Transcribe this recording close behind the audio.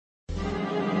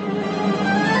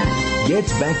Get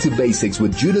back to basics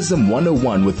with Judaism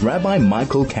 101 with Rabbi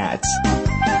Michael Katz.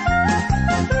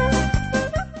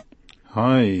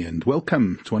 Hi and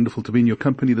welcome. It's wonderful to be in your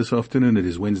company this afternoon. It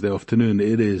is Wednesday afternoon.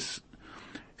 It is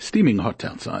steaming hot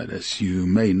outside, as you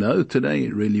may know today.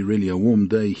 Really a warm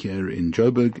day here in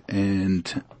Joburg,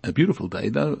 and a beautiful day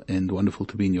though, and wonderful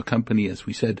to be in your company. As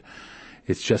we said,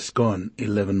 it's just gone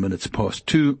 11 minutes past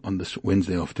 2 on this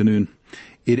Wednesday afternoon.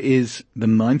 It is the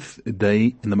 9th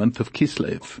day in the month of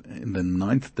Kislev, and the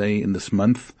 9th day in this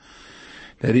month.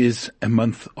 That is a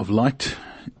month of light.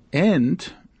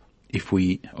 And if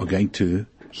we are going to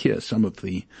hear some of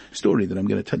the story that I'm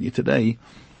going to tell you today,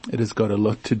 it has got a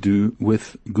lot to do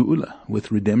with Geula,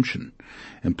 with redemption.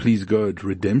 And please God,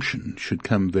 redemption should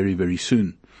come very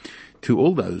soon to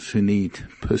all those who need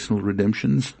personal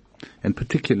redemptions, and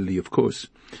particularly, of course,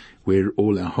 where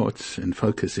all our hearts and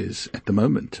focus is at the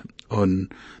moment on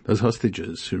those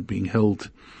hostages who are being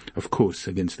held, of course,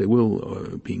 against their will,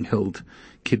 or being held,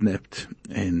 kidnapped,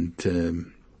 and the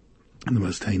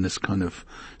most heinous kind of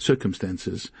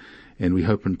circumstances. And we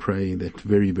hope and pray that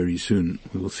very soon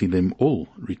we will see them all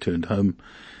returned home,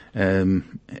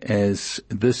 as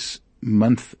this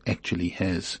month actually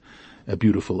has a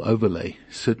beautiful overlay,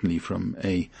 certainly from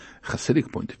a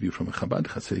Hasidic point of view, from a Chabad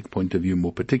Hasidic point of view,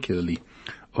 more particularly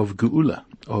of Geula,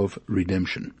 of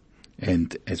redemption.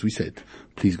 And as we said,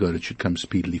 please God, it should come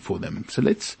speedily for them. So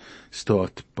let's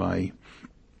start by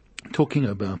talking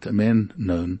about a man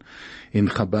known in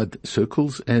Chabad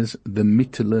circles as the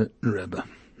Mittler Rebbe.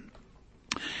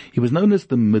 He was known as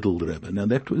the Middle Rebbe. Now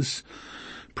that was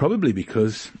probably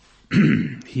because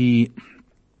he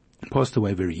passed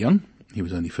away very young. He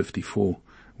was only 54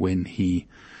 when he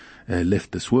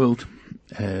left this world.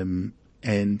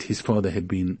 And his father had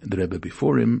been the Rebbe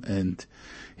before him, and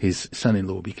his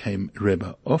son-in-law became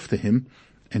Rebbe after him.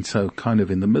 And so kind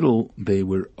of in the middle, they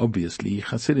were obviously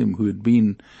Hasidim who had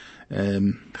been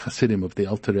Hasidim of the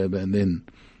Alter Rebbe, and then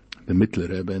the Mittler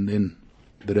Rebbe, and then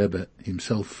the Rebbe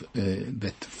himself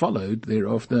that followed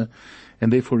thereafter,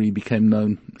 and therefore he became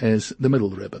known as the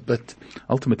Middle Rebbe. But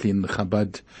ultimately in the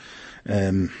Chabad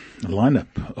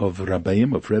lineup of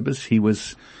Rabbeim, of Rebbes, he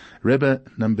was Rebbe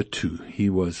number 2. He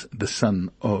was the son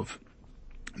of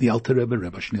the Alter Rebbe,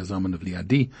 Rabbi Shneur Zalman of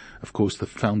Liadi, of course the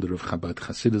founder of Chabad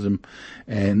Hasidism,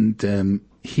 and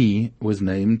he was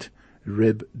named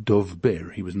Reb Dov Ber.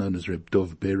 He was known as Reb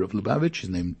Dov Ber of Lubavitch. His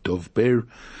name Dov Ber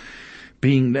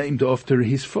being named after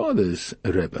his father's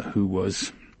Rebbe, who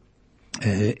was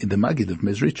the Maggid of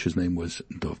Mezrich. His name was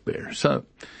Dov Ber. So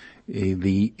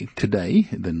today,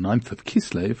 the 9th of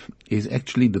Kislev, is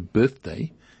actually the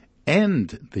birthday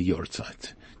and the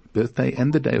Yortzeit, birthday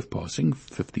and the day of passing,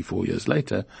 54 years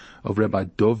later, of Rabbi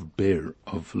Dov Ber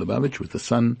of Lubavitch, was the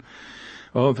son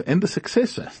of and the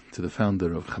successor to the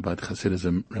founder of Chabad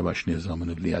Hasidism, Rabbi Shneur Zalman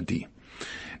of Liadi.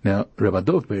 Now, Rabbi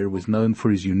Dov Ber was known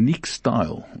for his unique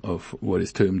style of what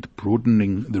is termed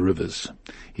broadening the rivers.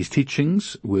 His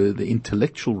teachings were the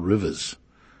intellectual rivers,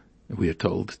 we are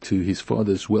told, to his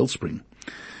father's wellspring,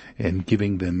 and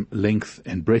giving them length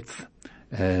and breadth,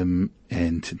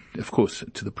 and of course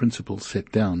to the principles set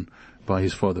down by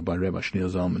his father, by Rabbi Shneur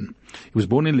Zalman. He was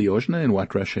born in Liozna in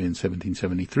White Russia in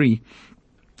 1773,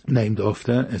 named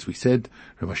after, as we said,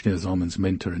 Rabbi Shneur Zalman's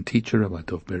mentor and teacher, Rabbi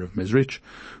Dov Ber of Mezrich,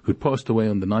 who had passed away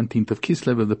on the 19th of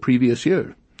Kislev of the previous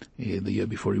year, the year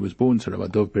before he was born. So Rabbi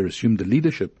Dov Ber assumed the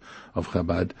leadership of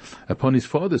Chabad upon his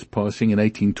father's passing in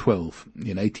 1812.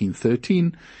 In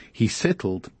 1813, he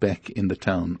settled back in the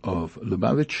town of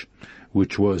Lubavitch,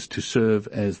 which was to serve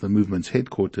as the movement's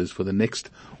headquarters for the next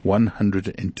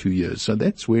 102 years. So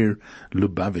that's where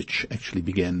Lubavitch actually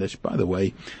began. That's, by the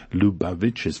way,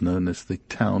 Lubavitch is known as the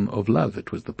town of love.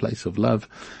 It was the place of love.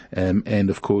 And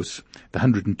of course, the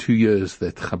 102 years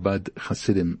that Chabad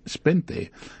Hasidim spent there,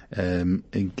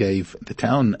 gave the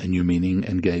town a new meaning,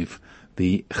 and gave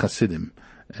the Hasidim,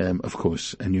 of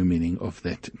course, a new meaning of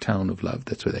that town of love.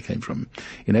 That's where they came from.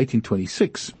 In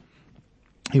 1826,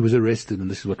 he was arrested,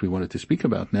 and this is what we wanted to speak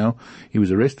about now. He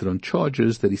was arrested on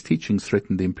charges that his teachings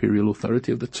threatened the imperial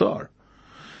authority of the Tsar.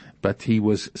 But he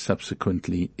was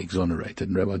subsequently exonerated.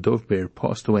 And Rabbi Dov Ber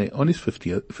passed away on his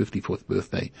 54th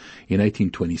birthday in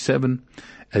 1827,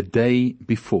 a day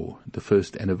before the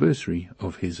first anniversary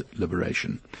of his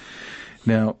liberation.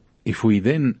 Now, if we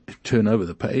then turn over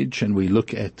the page and we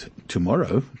look at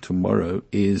tomorrow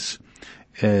is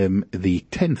the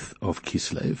 10th of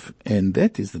Kislev, and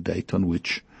that is the date on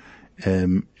which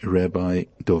Rabbi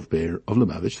Dov Ber of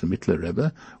Lubavitch, the Mittler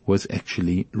Rebbe, was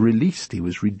actually released. He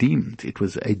was redeemed. It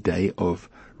was a day of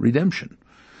redemption.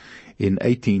 In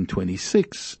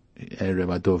 1826,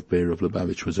 Rabbi Dov Ber of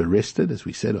Lubavitch was arrested, as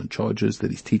we said, on charges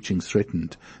that his teachings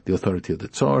threatened the authority of the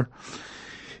Tsar.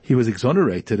 He was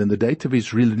exonerated, and the date of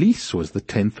his release was the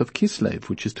 10th of Kislev,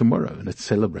 which is tomorrow, and it's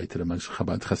celebrated amongst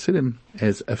Chabad Hasidim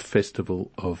as a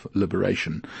festival of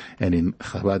liberation. And in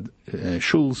Chabad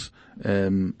shuls,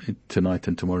 tonight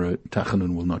and tomorrow,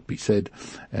 Tachanun will not be said.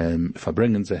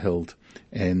 Farbrengens are held,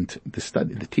 and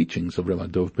the teachings of Rabbi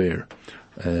Dov Ber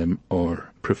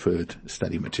are preferred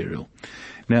study material.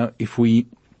 Now, if we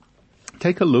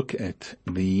take a look at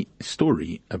the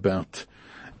story about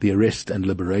the arrest and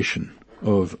liberation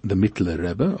of the Mittler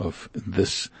Rebbe, of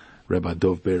this Rabbi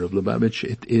Dov Ber of Lubavitch,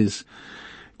 it is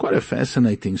quite a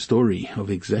fascinating story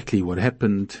of exactly what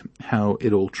happened, how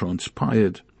it all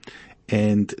transpired,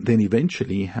 and then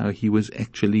eventually how he was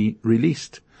actually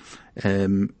released.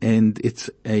 And it's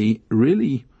a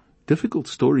really difficult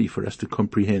story for us to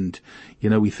comprehend. You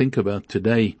know, we think about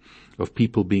today of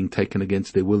people being taken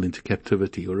against their will into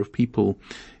captivity, or of people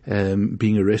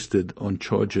being arrested on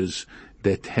charges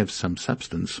that have some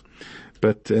substance.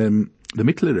 But the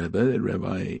Mittler Rebbe,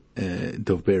 Rabbi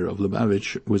Dov Ber of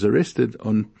Lubavitch, was arrested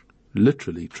on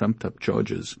literally trumped-up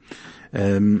charges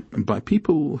by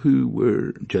people who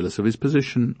were jealous of his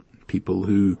position, people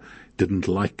who didn't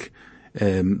like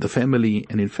the family,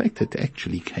 and in fact it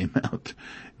actually came out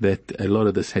that a lot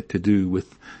of this had to do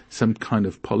with some kind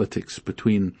of politics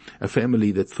between a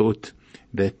family that thought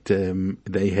that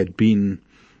they had been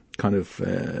kind of,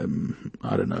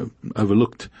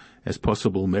 overlooked as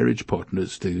possible marriage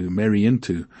partners to marry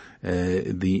into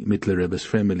the Mittler Rebbe's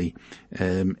family,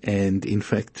 and in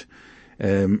fact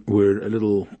were a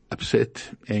little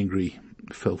upset, angry,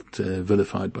 felt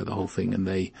vilified by the whole thing, and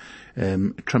they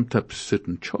trumped up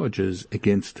certain charges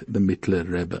against the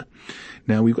Mittler Rebbe.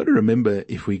 Now, we've got to remember,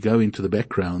 if we go into the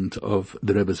background of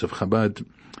the Rebbes of Chabad,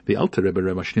 the Alter Rebbe,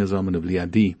 Rabbi Shneur Zalman of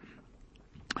Liadi,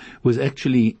 was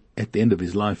actually, at the end of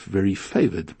his life, very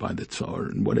favored by the Tsar.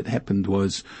 And what had happened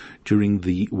was, during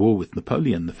the war with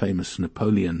Napoleon, the famous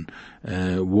Napoleon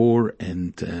war,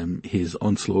 and his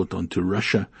onslaught onto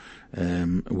Russia,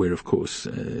 where, of course,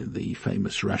 the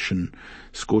famous Russian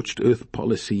scorched earth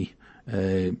policy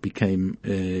became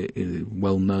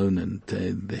well known, and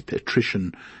that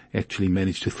attrition actually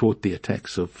managed to thwart the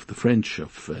attacks of the French,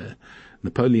 of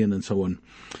Napoleon, and so on.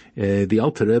 The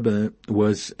Alter Rebbe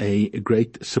was a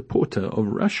great supporter of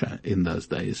Russia in those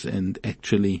days, and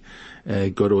actually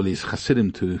got all his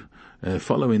Hasidim to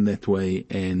follow in that way,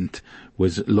 and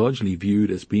was largely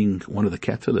viewed as being one of the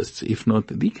catalysts, if not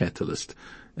the catalyst,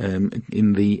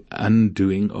 in the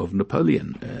undoing of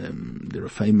Napoleon. There are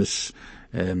famous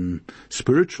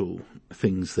spiritual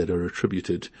things that are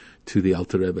attributed to the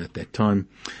Alter Rebbe at that time.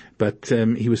 But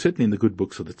he was certainly in the good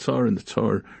books of the Tsar, and the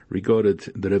Tsar regarded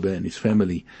the Rebbe and his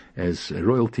family as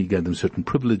royalty, gave them certain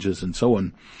privileges and so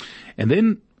on. And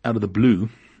then, out of the blue,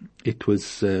 it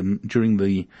was during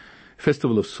the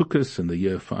festival of Sukkot in the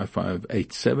year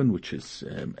 5587, which is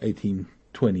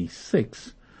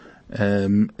 1826,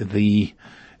 the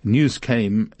news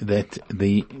came that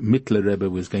the Mittler Rebbe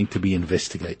was going to be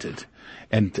investigated.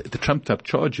 And the trumped-up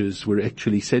charges were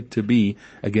actually said to be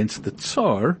against the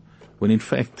Tsar, when in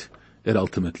fact it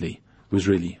ultimately was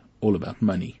really all about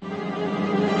money.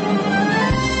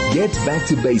 Get back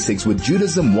to basics with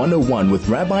Judaism 101 with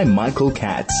Rabbi Michael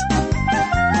Katz.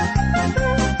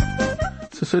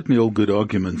 So certainly all good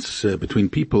arguments between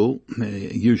people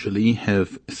usually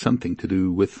have something to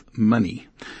do with money.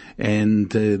 And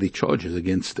the charges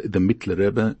against the Mittler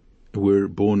Rebbe were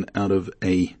born out of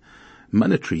a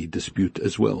monetary dispute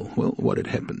as well. Well, what had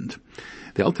happened?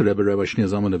 The Alter Rebbe, Rabbi Shneur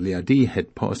Zalman of Liadi,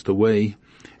 had passed away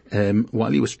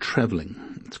while he was traveling.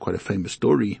 It's quite a famous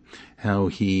story how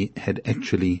he had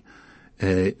actually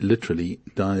literally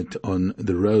died on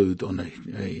the road on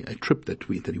a trip that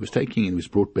he was taking, and was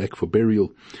brought back for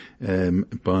burial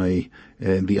by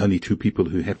the only two people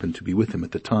who happened to be with him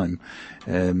at the time.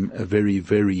 A very,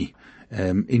 very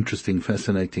interesting,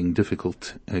 fascinating,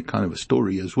 difficult kind of a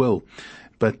story as well.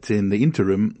 But in the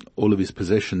interim, all of his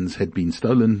possessions had been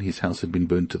stolen, his house had been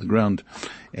burned to the ground,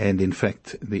 and in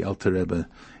fact the Alter Rebbe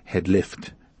had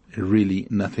left really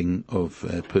nothing of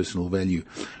personal value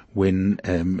when,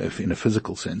 in a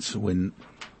physical sense, when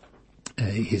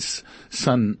his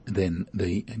son, then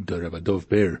the Rabbi Dov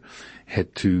Ber,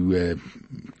 had to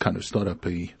kind of start up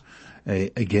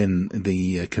again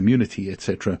the community,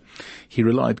 etc. He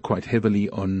relied quite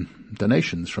heavily on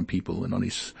donations from people, and on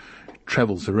his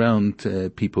travels around,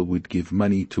 people would give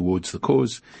money towards the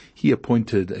cause. He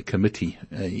appointed a committee,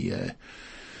 a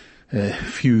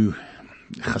few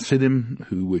Hasidim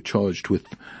who were charged with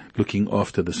looking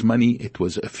after this money. It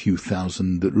was a few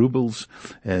thousand rubles,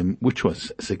 which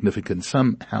was a significant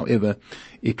sum. However,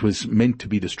 it was meant to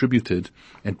be distributed,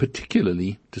 and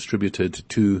particularly distributed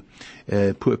to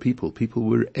poor people. People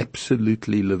were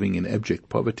absolutely living in abject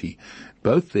poverty,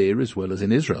 both there as well as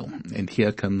in Israel. And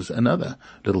here comes another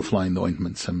little fly in the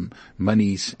ointment. Some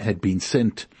monies had been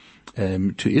sent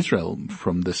to Israel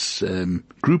from this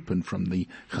group and from the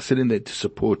Hasidim there to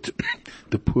support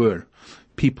the poor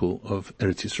people of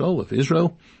Eretz Yisrael, of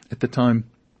Israel at the time.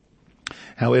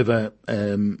 However,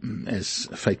 as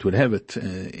fate would have it,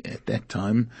 at that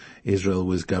time, Israel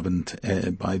was governed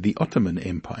by the Ottoman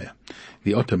Empire.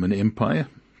 The Ottoman Empire,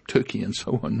 Turkey and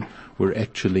so on, were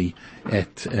actually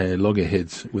at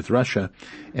loggerheads with Russia,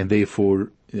 and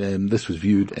therefore this was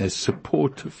viewed as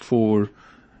support for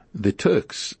the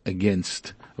Turks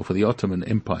against, or for the Ottoman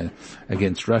Empire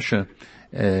against Russia.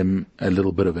 A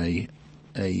little bit of a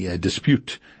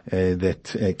dispute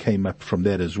that came up from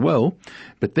that as well.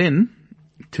 But then,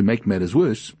 to make matters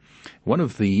worse, one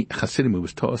of the Hasidim who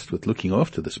was tasked with looking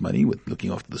after this money, with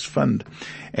looking after this fund,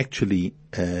 actually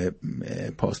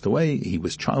passed away. He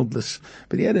was childless,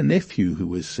 but he had a nephew who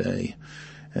was a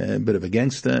bit of a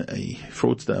gangster, a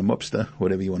fraudster, a mobster,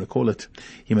 whatever you want to call it.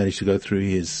 He managed to go through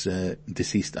his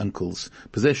deceased uncle's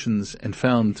possessions and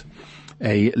found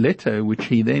a letter which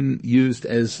he then used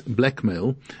as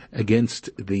blackmail against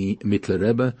the Mittler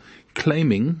Rebbe,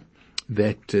 claiming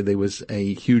that there was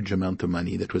a huge amount of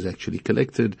money that was actually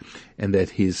collected, and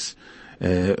that his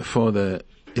father,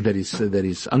 that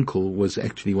his uncle was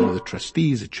actually one of the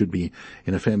trustees. It should be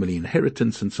in a family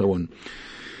inheritance and so on.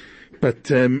 But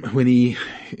when he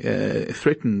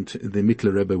threatened the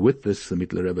Mittler Rebbe with this, the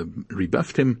Mittler Rebbe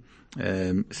rebuffed him,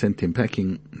 sent him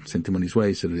packing, sent him on his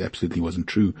way, said it absolutely wasn't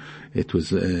true. It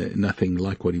was nothing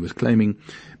like what he was claiming.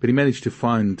 But he managed to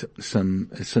find some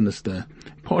sinister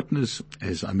partners,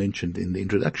 as I mentioned in the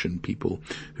introduction, people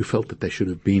who felt that they should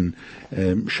have been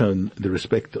shown the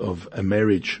respect of a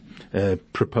marriage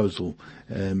proposal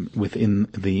within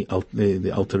the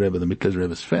Alter Rebbe, the Mittler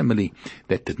Rebbe's family.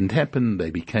 That didn't happen. They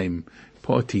became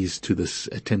parties to this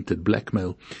attempted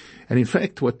blackmail. And in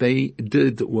fact, what they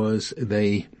did was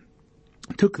they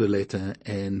took the letter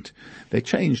and they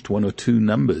changed one or two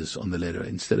numbers on the letter.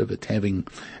 Instead of it having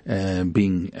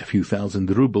being a few thousand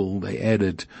ruble, they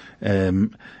added the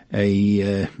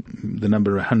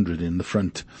number 100 in the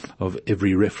front of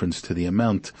every reference to the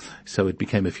amount, so it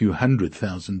became a few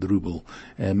 100,000 ruble.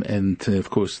 And of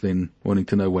course, then wanting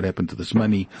to know what happened to this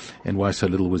money and why so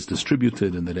little was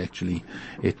distributed, and that actually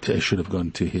it should have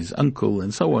gone to his uncle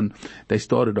and so on, they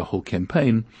started a whole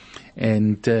campaign.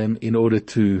 And in order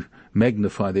to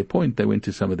magnify their point, they went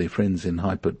to some of their friends in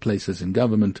high places in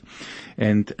government,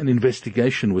 and an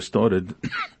investigation was started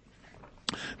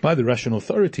by the Russian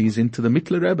authorities into the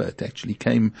Mittler Rebbe. It actually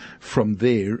came from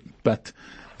there, but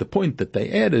the point that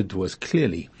they added was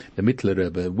clearly the Mittler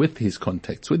Rebbe, with his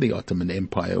contacts with the Ottoman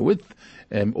Empire, with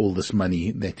all this money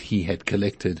that he had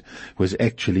collected, was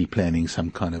actually planning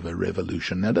some kind of a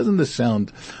revolution. Now, doesn't this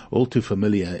sound all too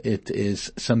familiar? It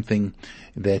is something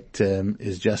that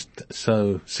is just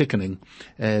so sickening,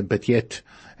 but yet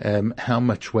how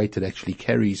much weight it actually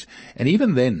carries. And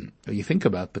even then, you think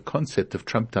about the concept of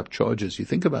trumped up charges, you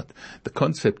think about the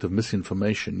concept of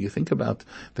misinformation, you think about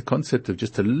the concept of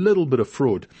just a little bit of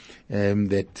fraud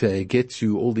that gets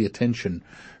you all the attention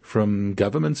from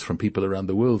governments, from people around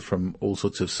the world, from all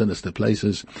sorts of sinister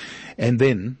places. And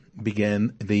then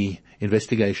began the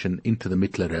investigation into the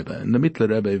Mittler Rebbe. And the Mittler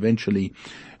Rebbe eventually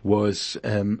was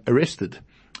arrested.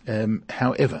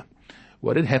 However,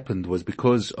 what had happened was,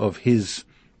 because of his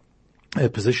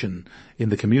position in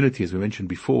the community, as we mentioned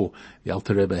before, the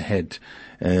Alter Rebbe had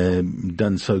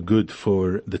done so good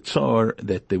for the Tsar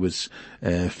that there was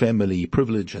family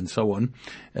privilege and so on.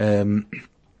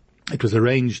 It was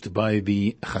arranged by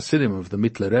the Hasidim of the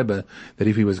Mittler Rebbe that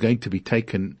if he was going to be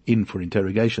taken in for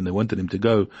interrogation, they wanted him to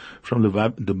go from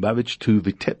Lubavitch to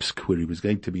Vitebsk, where he was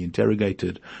going to be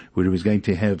interrogated, where he was going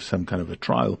to have some kind of a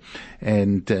trial.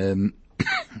 And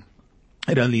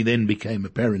it only then became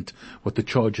apparent what the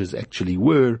charges actually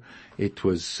were. It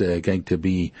was going to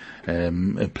be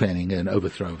planning an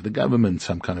overthrow of the government,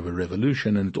 some kind of a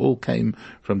revolution, and it all came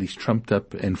from these trumped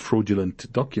up and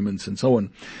fraudulent documents and so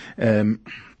on.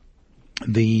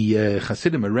 The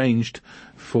Hasidim arranged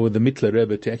for the Mittler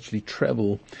Rebbe to actually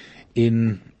travel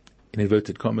in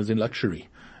inverted commas, in luxury,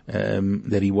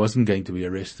 that he wasn't going to be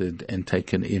arrested and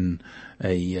taken in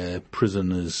a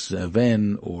prisoner's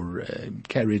van or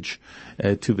carriage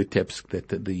to Vitebsk,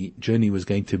 that the journey was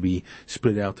going to be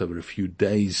spread out over a few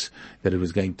days, that it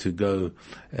was going to go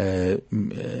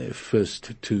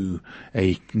first to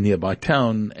a nearby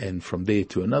town and from there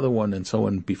to another one and so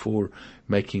on, before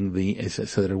making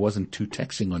so that it wasn't too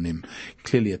taxing on him.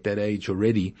 Clearly at that age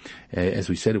already, as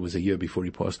we said, it was a year before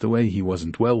he passed away, he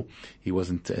wasn't well, he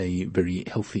wasn't a very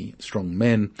healthy, strong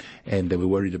man, and they were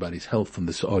worried about his health on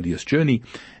this arduous journey,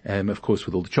 of course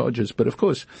with all the charges. But of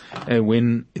course,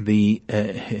 when the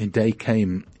day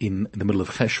came in the middle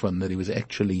of Cheshvan that he was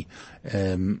actually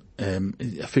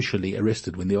officially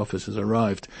arrested, when the officers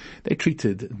arrived, they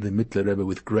treated the Mittler Rebbe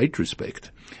with great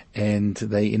respect, and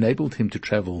they enabled him to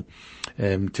travel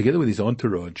together with his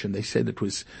entourage, and they said it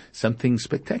was something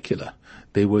spectacular.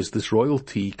 There was this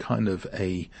royalty kind of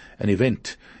an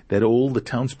event that all the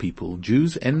townspeople,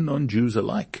 Jews and non-Jews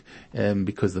alike,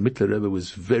 because the Mittler Rebbe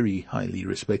was very highly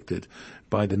respected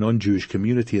by the non-Jewish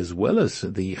community as well as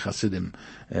the Hasidim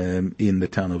in the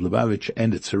town of Lubavitch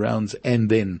and its surrounds. And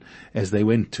then as they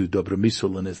went to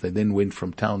Dobromisl and as they then went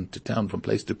from town to town, from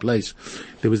place to place,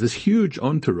 there was this huge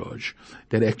entourage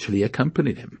that actually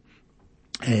accompanied him.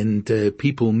 And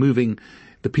people moving,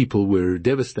 the people were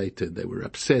devastated, they were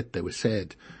upset, they were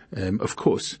sad, of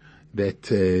course, that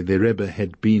their Rebbe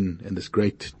had been, and this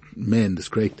great man, this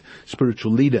great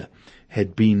spiritual leader,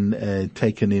 had been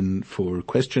taken in for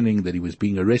questioning, that he was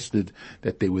being arrested,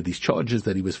 that there were these charges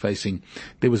that he was facing.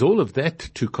 There was all of that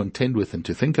to contend with and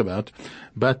to think about,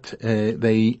 but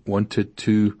they wanted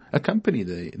to accompany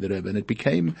the Rebbe, and it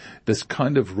became this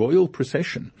kind of royal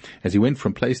procession as he went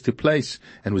from place to place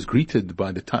and was greeted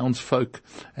by the townsfolk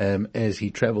as he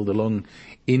traveled along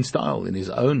in style, in his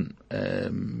own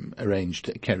arranged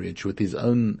carriage, with his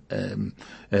own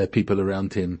people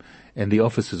around him, and the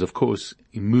officers, of course,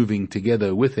 moving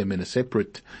together with him in a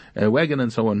separate wagon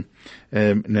and so on.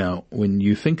 Now, when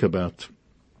you think about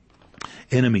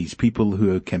enemies, people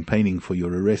who are campaigning for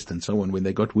your arrest and so on, when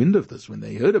they got wind of this, when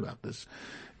they heard about this,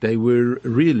 they were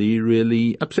really,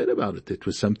 really upset about it. It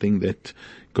was something that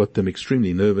got them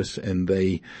extremely nervous, and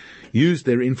they used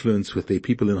their influence with their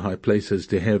people in high places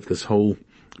to have this whole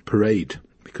parade,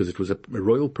 because it was a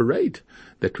royal parade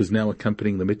that was now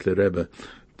accompanying the Mittler Rebbe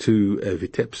to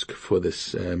Vitebsk for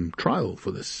this trial,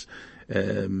 for this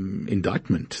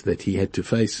indictment that he had to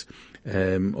face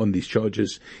on these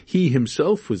charges. He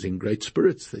himself was in great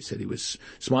spirits. They said he was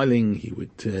smiling. He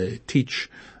would teach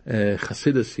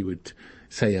Hasidus. He would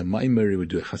say a maimer. He would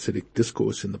do a Hasidic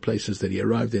discourse in the places that he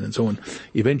arrived in and so on,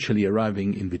 eventually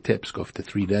arriving in Vitebsk after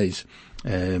 3 days,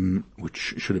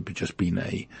 which should have just been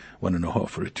a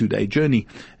 1.5 or a 2-day journey.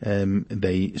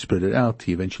 They spread it out.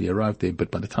 He eventually arrived there,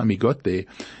 but by the time he got there,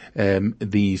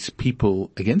 these people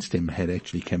against him had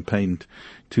actually campaigned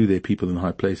to their people in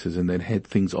high places, and they'd had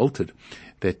things altered,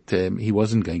 that he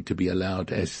wasn't going to be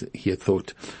allowed, as he had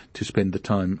thought, to spend the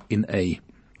time in a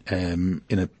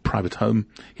private home.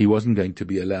 He wasn't going to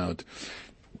be allowed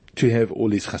to have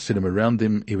all his Hasidim around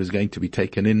him. He was going to be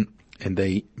taken in, and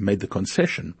they made the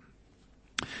concession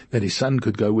that his son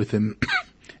could go with him,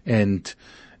 and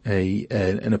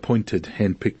an appointed,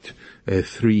 hand-picked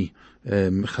 3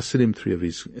 Hasidim, 3 of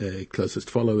his closest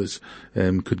followers,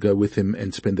 could go with him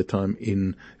and spend the time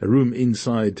in a room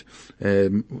inside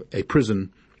a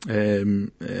prison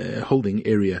holding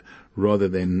area, rather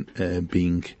than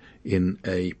being in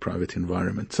a private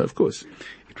environment. So of course,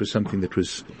 it was something that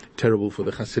was terrible for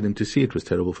the Hasidim to see. It was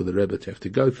terrible for the Rebbe to have to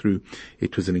go through.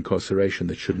 It was an incarceration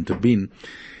that shouldn't have been.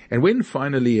 And when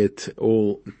finally it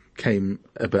all came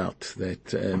about,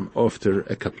 that after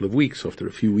a couple of weeks, after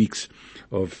a few weeks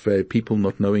of people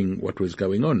not knowing what was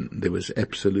going on, there was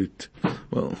absolute,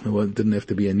 well, it didn't have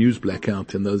to be a news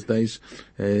blackout in those days.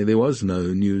 There was no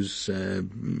news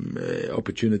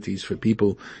opportunities for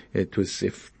people. It was,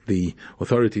 if the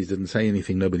authorities didn't say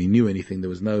anything, nobody knew anything. There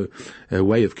was no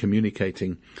way of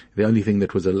communicating. The only thing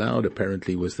that was allowed,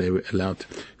 apparently, was they were allowed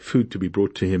food to be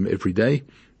brought to him every day.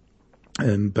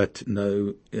 But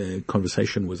no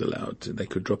conversation was allowed. They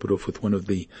could drop it off with one of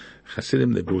the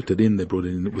Hasidim. They brought it in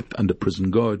with under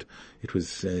prison guard. It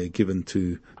was given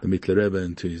to the Mittler Rebbe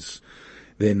and to his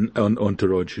then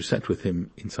entourage who sat with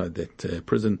him inside that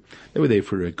prison. They were there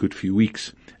for a good few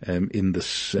weeks in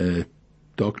this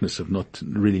darkness of not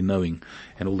really knowing,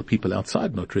 and all the people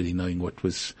outside not really knowing what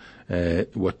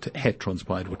had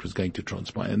transpired, what was going to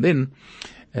transpire. And then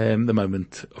the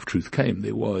moment of truth came.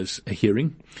 There was a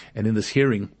hearing, and in this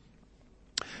hearing,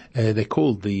 they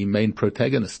called the main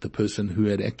protagonist, the person who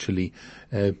had actually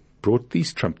brought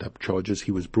these trumped-up charges.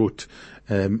 He was brought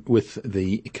with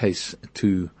the case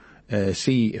to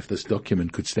see if this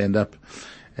document could stand up.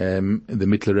 The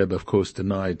Mittler Rebbe, of course,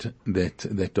 denied that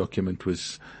that document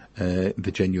was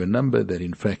the genuine number, that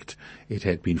in fact it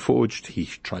had been forged. He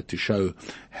tried to show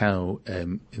how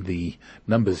the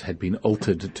numbers had been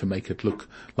altered to make it look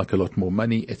like a lot more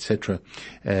money, etc.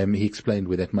 He explained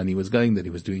where that money was going, that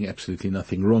he was doing absolutely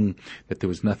nothing wrong, that there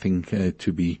was nothing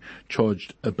to be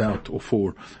charged about or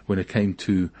for when it came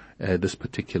to this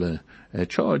particular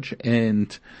charge.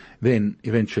 And then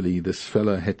eventually this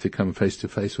fellow had to come face to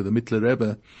face with the Mittler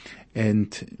Rebbe,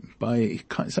 and by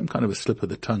some kind of a slip of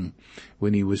the tongue,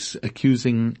 when he was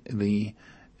accusing the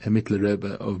Mittler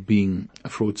Rebbe of being a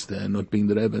fraudster and not being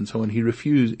the Rebbe and so on, he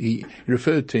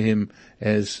referred to him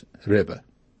as Rebbe.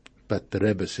 But the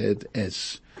Rebbe said,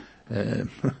 as a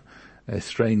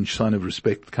strange sign of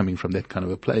respect coming from that kind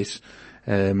of a place,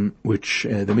 which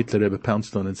the Mittler Rebbe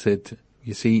pounced on and said,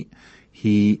 you see,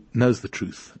 he knows the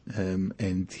truth,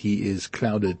 and he is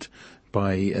clouded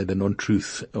by the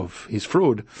non-truth of his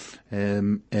fraud.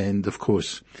 And of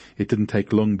course, it didn't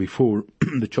take long before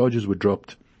the charges were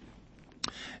dropped,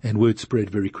 and word spread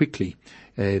very quickly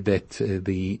that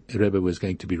the Rebbe was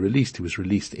going to be released. He was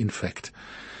released, in fact.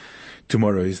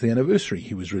 Tomorrow is the anniversary.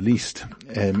 He was released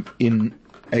in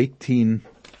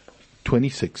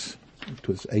 1826. It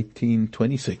was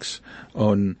 1826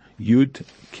 on Yud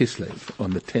Kislev,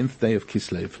 on the 10th day of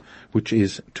Kislev, which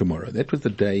is tomorrow. That was the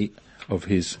day of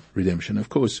his redemption. Of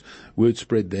course, word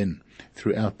spread then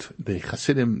throughout the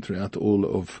Hasidim, throughout all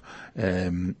of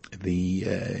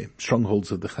the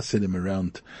strongholds of the Hasidim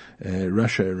around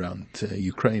Russia, around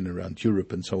Ukraine, around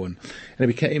Europe, and so on. And it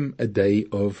became a day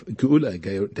of Geula, a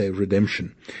day of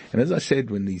redemption. And as I said,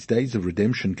 when these days of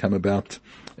redemption come about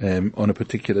on a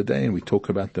particular day, and we talk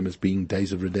about them as being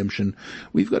days of redemption,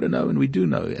 we've got to know, and we do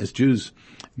know as Jews,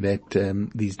 that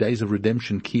these days of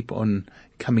redemption keep on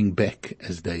coming back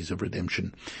as days of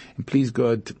redemption. And please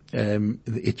God,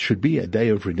 it should be a day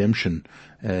of redemption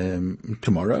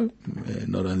tomorrow,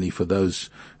 not only for those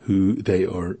who they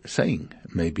are saying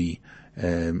may be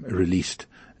released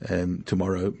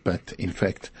tomorrow, but in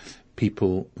fact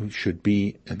people should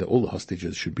be, all the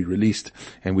hostages should be released,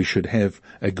 and we should have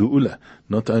a geula,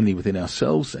 not only within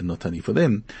ourselves and not only for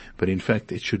them, but in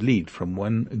fact it should lead from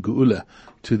one geula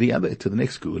to the other, to the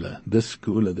next geula. This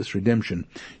geula, this redemption,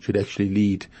 should actually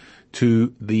lead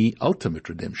to the ultimate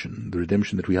redemption, the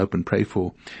redemption that we hope and pray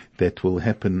for, that will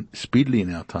happen speedily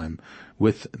in our time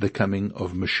with the coming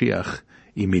of Mashiach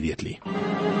immediately.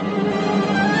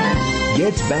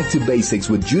 Get back to basics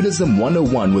with Judaism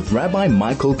 101 with Rabbi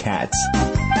Michael Katz.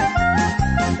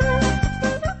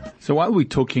 So while we're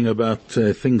talking about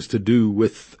things to do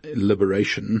with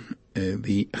liberation,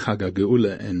 the Chag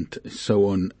HaGeula and so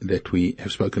on that we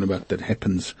have spoken about that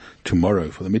happens tomorrow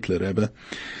for the Mittler Rebbe,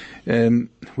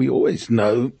 we always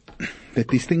know that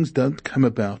these things don't come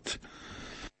about.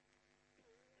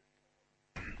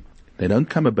 They don't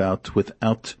come about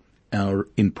without our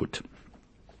input.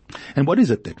 And what is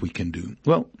it that we can do?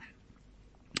 Well,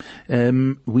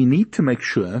 we need to make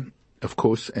sure, of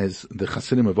course, as the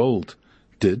Hasidim of old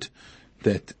did,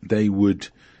 that they would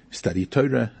study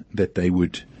Torah, that they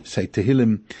would say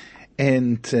Tehillim,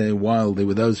 and while there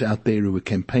were those out there who were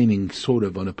campaigning sort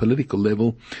of on a political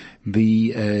level,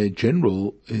 the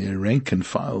general rank and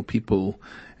file people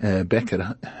back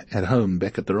at home,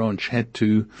 back at the ranch, had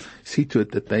to see to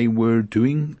it that they were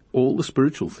doing all the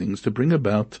spiritual things to bring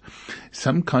about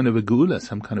some kind of a geula,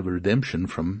 some kind of a redemption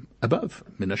from above,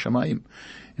 min hashamayim.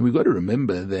 And we've got to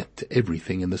remember that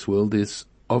everything in this world is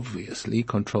obviously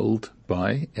controlled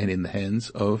by and in the hands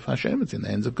of Hashem. It's in the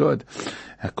hands of God.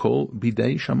 Hakol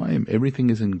bidei shamayim. Everything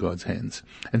is in God's hands.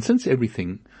 And since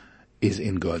everything is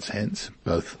in God's hands,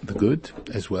 both the good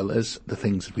as well as the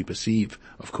things that we perceive,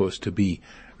 of course, to be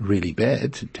really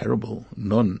bad, terrible,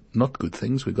 not good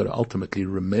things, we've got to ultimately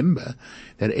remember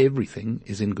that everything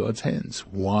is in God's hands.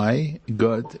 Why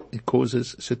God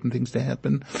causes certain things to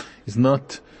happen is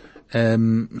not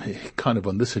kind of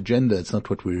on this agenda. It's not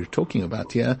what we're talking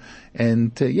about here.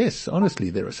 And yes,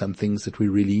 honestly, there are some things that we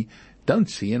really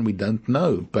don't see and we don't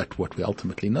know. But what we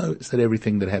ultimately know is that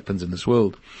everything that happens in this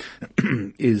world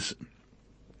is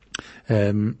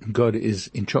God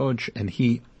is in charge, and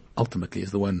He ultimately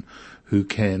is the one who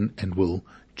can and will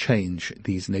change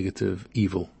these negative,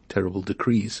 evil, terrible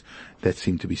decrees that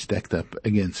seem to be stacked up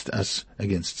against us,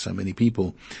 against so many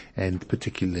people, and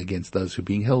particularly against those who are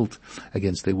being held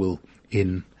against their will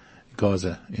in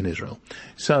Gaza, in Israel.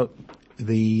 So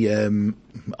the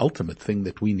ultimate thing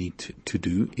that we need to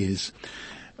do is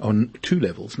on two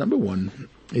levels. Number one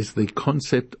is the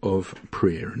concept of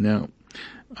prayer. Now,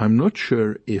 I'm not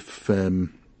sure if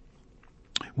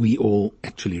we all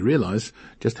actually realize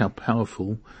just how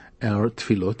powerful our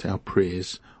tefillot, our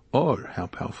prayers are, how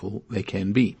powerful they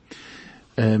can be.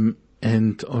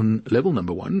 And on level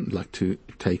number one, I'd like to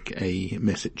take a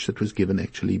message that was given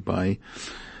actually by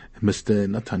Mr.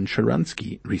 Natan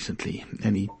Sharansky recently,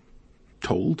 and he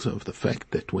told of the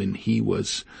fact that when he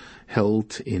was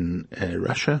held in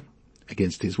Russia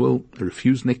against his will, a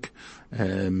refusnik,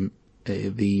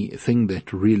 the thing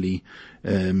that really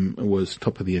was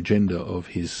top of the agenda of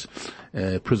his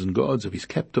prison guards, of his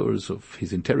captors, of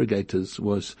his interrogators,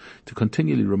 was to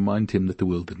continually remind him that the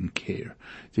world didn't care,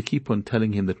 to keep on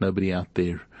telling him that nobody out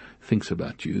there thinks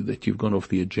about you, that you've gone off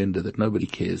the agenda, that nobody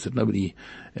cares, that nobody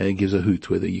gives a hoot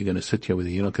whether you're going to sit here, whether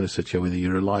you're not going to sit here, whether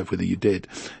you're alive, whether you're dead.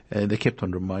 They kept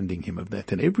on reminding him of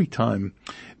that. And every time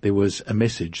there was a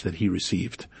message that he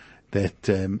received that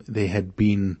there had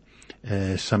been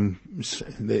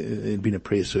there'd been a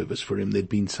prayer service for him. There'd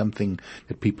been something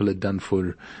that people had done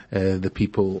for the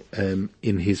people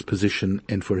in his position,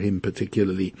 and for him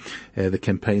particularly, the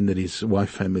campaign that his wife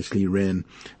famously ran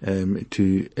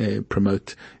to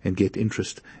promote and get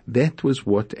interest. That was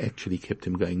what actually kept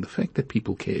him going, the fact that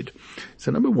people cared. So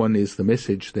number one is the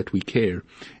message that we care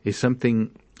is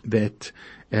something that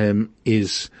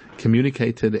is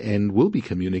communicated and will be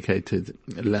communicated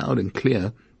loud and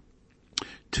clear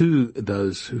to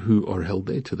those who are held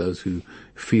there, to those who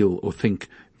feel or think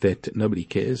that nobody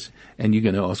cares. And you're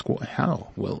going to ask, well, how?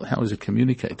 Well, how is it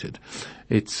communicated?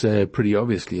 It's pretty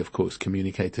obviously, of course,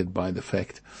 communicated by the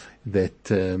fact that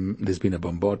there's been a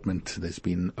bombardment, there's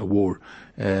been a war,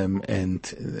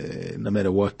 and no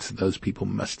matter what, those people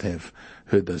must have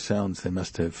heard those sounds. They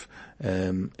must have,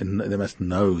 and they must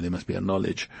know, there must be a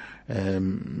knowledge,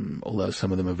 although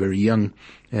some of them are very young,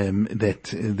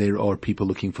 that there are people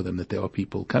looking for them, that there are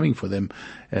people coming for them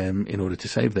in order to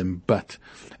save them. But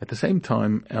at the same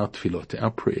time, our tefillot,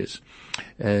 our prayers,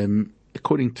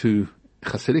 according to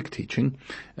Hasidic teaching,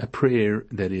 a prayer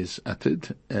that is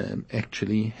uttered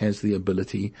actually has the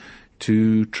ability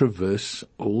to traverse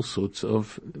all sorts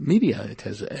of media. It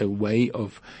has a way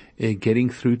of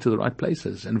getting through to the right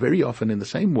places. And very often, in the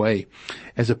same way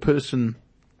as a person,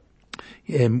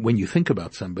 when you think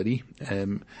about somebody,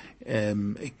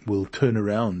 it will turn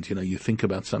around. You know, you think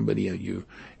about somebody, or you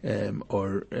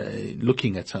are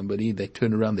looking at somebody, they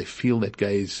turn around, they feel that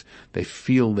gaze, they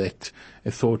feel that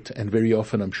thought, and very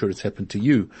often, I'm sure it's happened to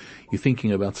you, you're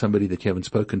thinking about somebody that you haven't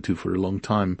spoken to for a long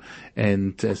time,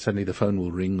 and suddenly the phone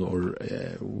will ring, or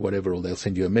whatever, or they'll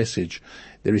send you a message.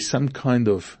 There is some kind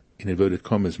of, in inverted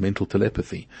commas, mental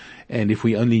telepathy. And if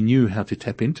we only knew how to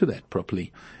tap into that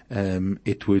properly,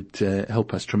 it would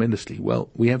help us tremendously.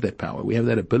 Well, we have that power. We have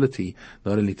that ability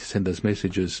not only to send those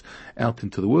messages out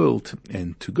into the world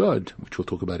and to God, which we'll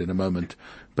talk about in a moment,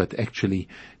 but actually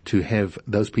to have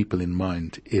those people in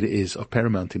mind. It is of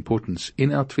paramount importance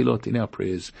in our tefillot, in our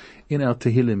prayers, in our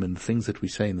tehillim, and the things that we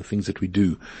say and the things that we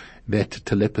do. That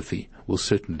telepathy will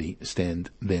certainly stand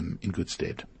them in good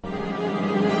stead.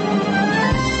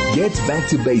 Get back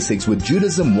to basics with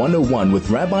Judaism 101 with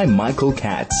Rabbi Michael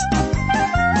Katz.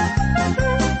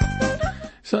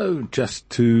 So just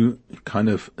to kind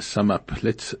of sum up,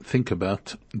 let's think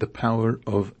about the power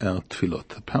of our tefillot,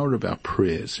 the power of our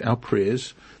prayers. Our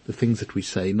prayers, the things that we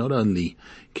say, not only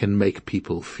can make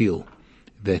people feel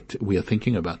that we are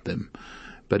thinking about them,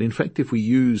 but in fact, if we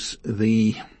use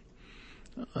the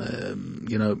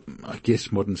I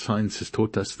guess modern science has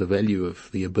taught us the value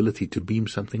of the ability to beam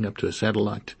something up to a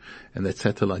satellite, and that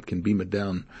satellite can beam it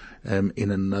down in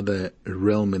another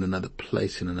realm, in another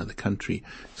place, in another country.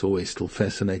 It's always still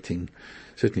fascinating,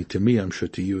 certainly to me, I'm sure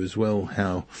to you as well,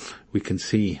 how we can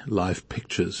see live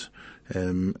pictures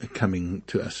coming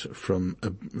to us from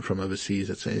overseas.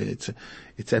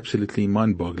 It's absolutely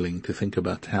mind-boggling to think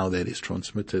about how that is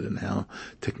transmitted and how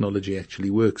technology actually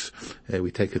works. We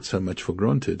take it so much for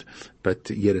granted, but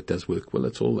yet it does work. Well,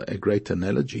 it's all a great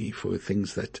analogy for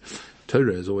things that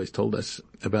Torah has always told us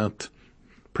about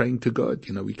praying to God.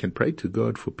 You know, we can pray to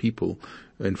God for people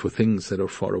and for things that are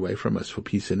far away from us, for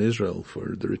peace in Israel,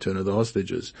 for the return of the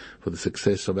hostages, for the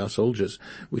success of our soldiers.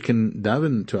 We can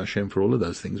daven to Hashem for all of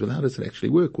those things. Well, how does it actually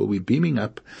work? Well, we're beaming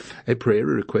up a prayer,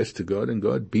 a request to God, and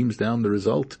God beams down the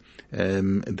result,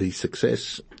 the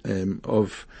success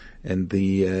of and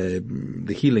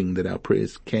the healing that our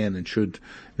prayers can and should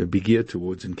be geared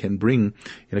towards and can bring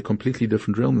in a completely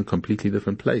different realm, a completely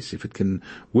different place. If it can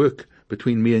work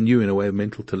between me and you in a way of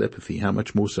mental telepathy, how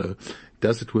much more so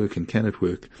does it work and can it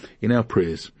work in our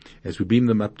prayers as we beam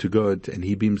them up to God and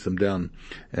He beams them down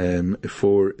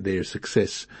for their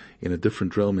success in a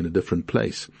different realm, in a different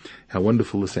place. How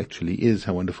wonderful this actually is,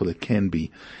 how wonderful it can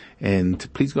be.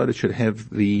 And please God, it should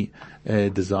have the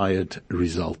desired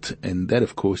result. And that,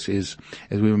 of course, is,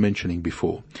 as we were mentioning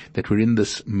before, that we're in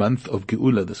this month of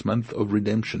Geula, this month of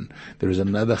redemption. There is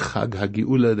another Chag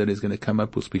HaGeula that is going to come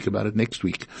up. We'll speak about it next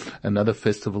week. Another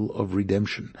festival of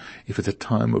redemption. If it's a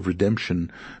time of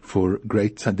redemption for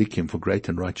great tzaddikim, for great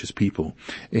and righteous people,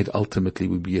 it ultimately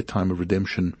will be a time of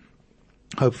redemption,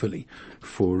 hopefully,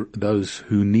 for those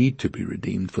who need to be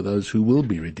redeemed, for those who will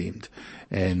be redeemed.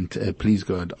 And please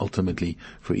God, ultimately,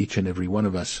 for each and every one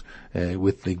of us,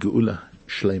 with the Geula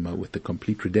Shlema, with the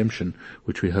complete redemption,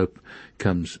 which we hope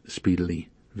comes speedily,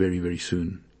 very, very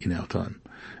soon in our time.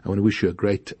 I want to wish you a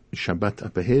great Shabbat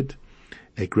up ahead,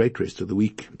 a great rest of the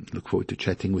week. Look forward to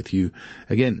chatting with you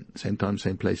again, same time,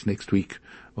 same place next week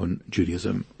on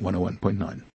Judaism 101.9.